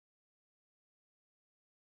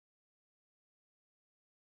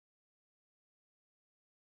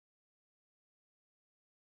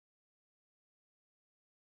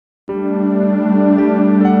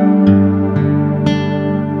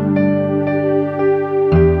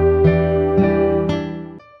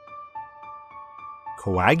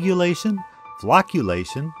Coagulation,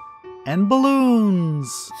 flocculation, and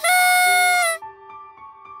balloons.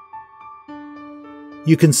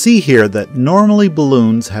 You can see here that normally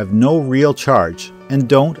balloons have no real charge and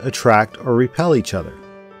don't attract or repel each other.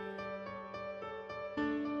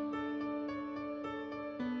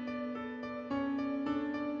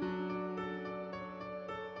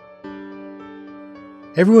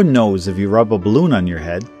 Everyone knows if you rub a balloon on your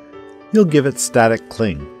head, you'll give it static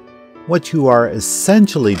cling. What you are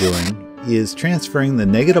essentially doing is transferring the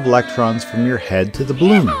negative electrons from your head to the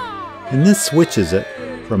balloon, and this switches it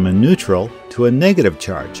from a neutral to a negative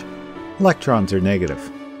charge. Electrons are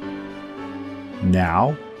negative.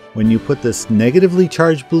 Now, when you put this negatively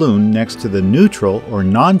charged balloon next to the neutral or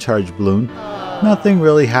non-charged balloon, nothing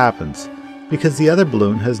really happens because the other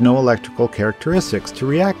balloon has no electrical characteristics to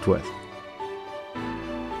react with.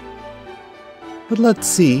 But let's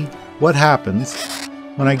see what happens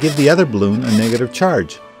when I give the other balloon a negative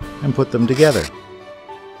charge and put them together.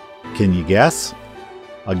 Can you guess?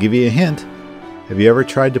 I'll give you a hint. Have you ever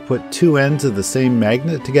tried to put two ends of the same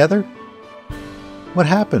magnet together? What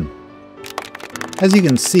happened? As you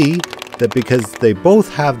can see, that because they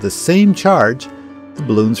both have the same charge, the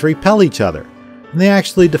balloons repel each other, and they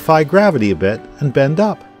actually defy gravity a bit and bend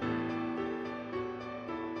up.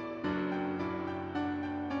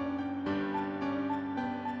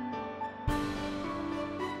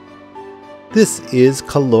 This is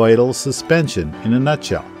colloidal suspension in a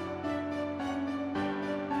nutshell.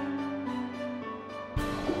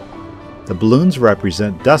 The balloons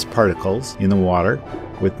represent dust particles in the water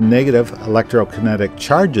with negative electrokinetic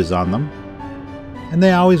charges on them, and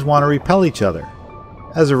they always want to repel each other.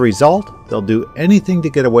 As a result, they'll do anything to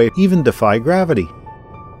get away, even defy gravity.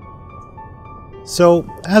 So,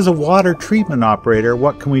 as a water treatment operator,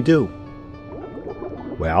 what can we do?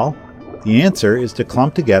 Well, the answer is to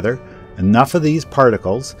clump together enough of these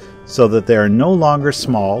particles so that they are no longer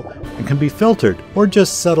small and can be filtered or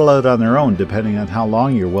just settle out on their own depending on how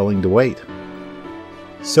long you're willing to wait.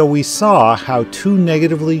 So we saw how two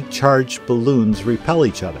negatively charged balloons repel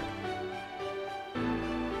each other.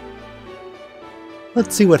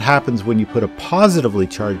 Let's see what happens when you put a positively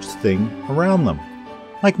charged thing around them,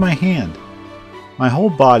 like my hand. My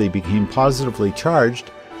whole body became positively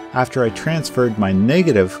charged after I transferred my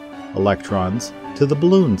negative electrons to the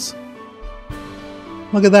balloons.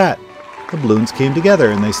 Look at that! The balloons came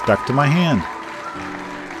together and they stuck to my hand.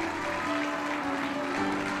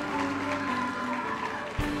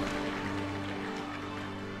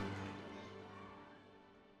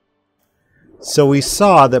 So we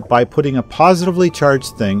saw that by putting a positively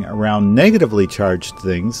charged thing around negatively charged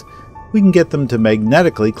things, we can get them to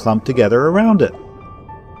magnetically clump together around it.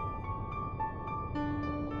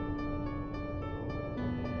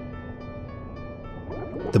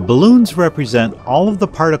 The balloons represent all of the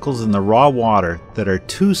particles in the raw water that are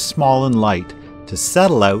too small and light to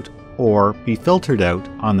settle out or be filtered out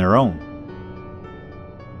on their own.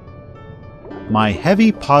 My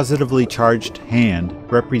heavy positively charged hand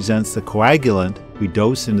represents the coagulant we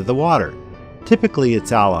dose into the water. Typically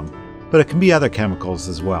it's alum, but it can be other chemicals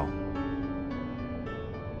as well.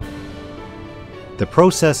 The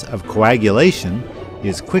process of coagulation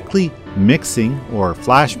is quickly mixing or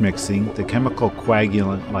flash mixing the chemical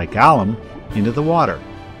coagulant like alum into the water.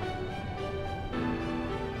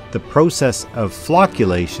 The process of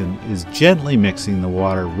flocculation is gently mixing the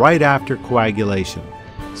water right after coagulation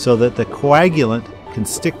so that the coagulant can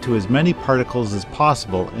stick to as many particles as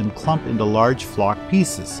possible and clump into large flock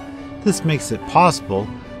pieces. This makes it possible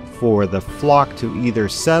for the flock to either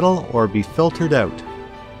settle or be filtered out.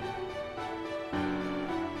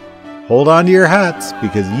 Hold on to your hats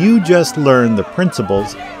because you just learned the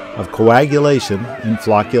principles of coagulation and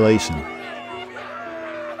flocculation.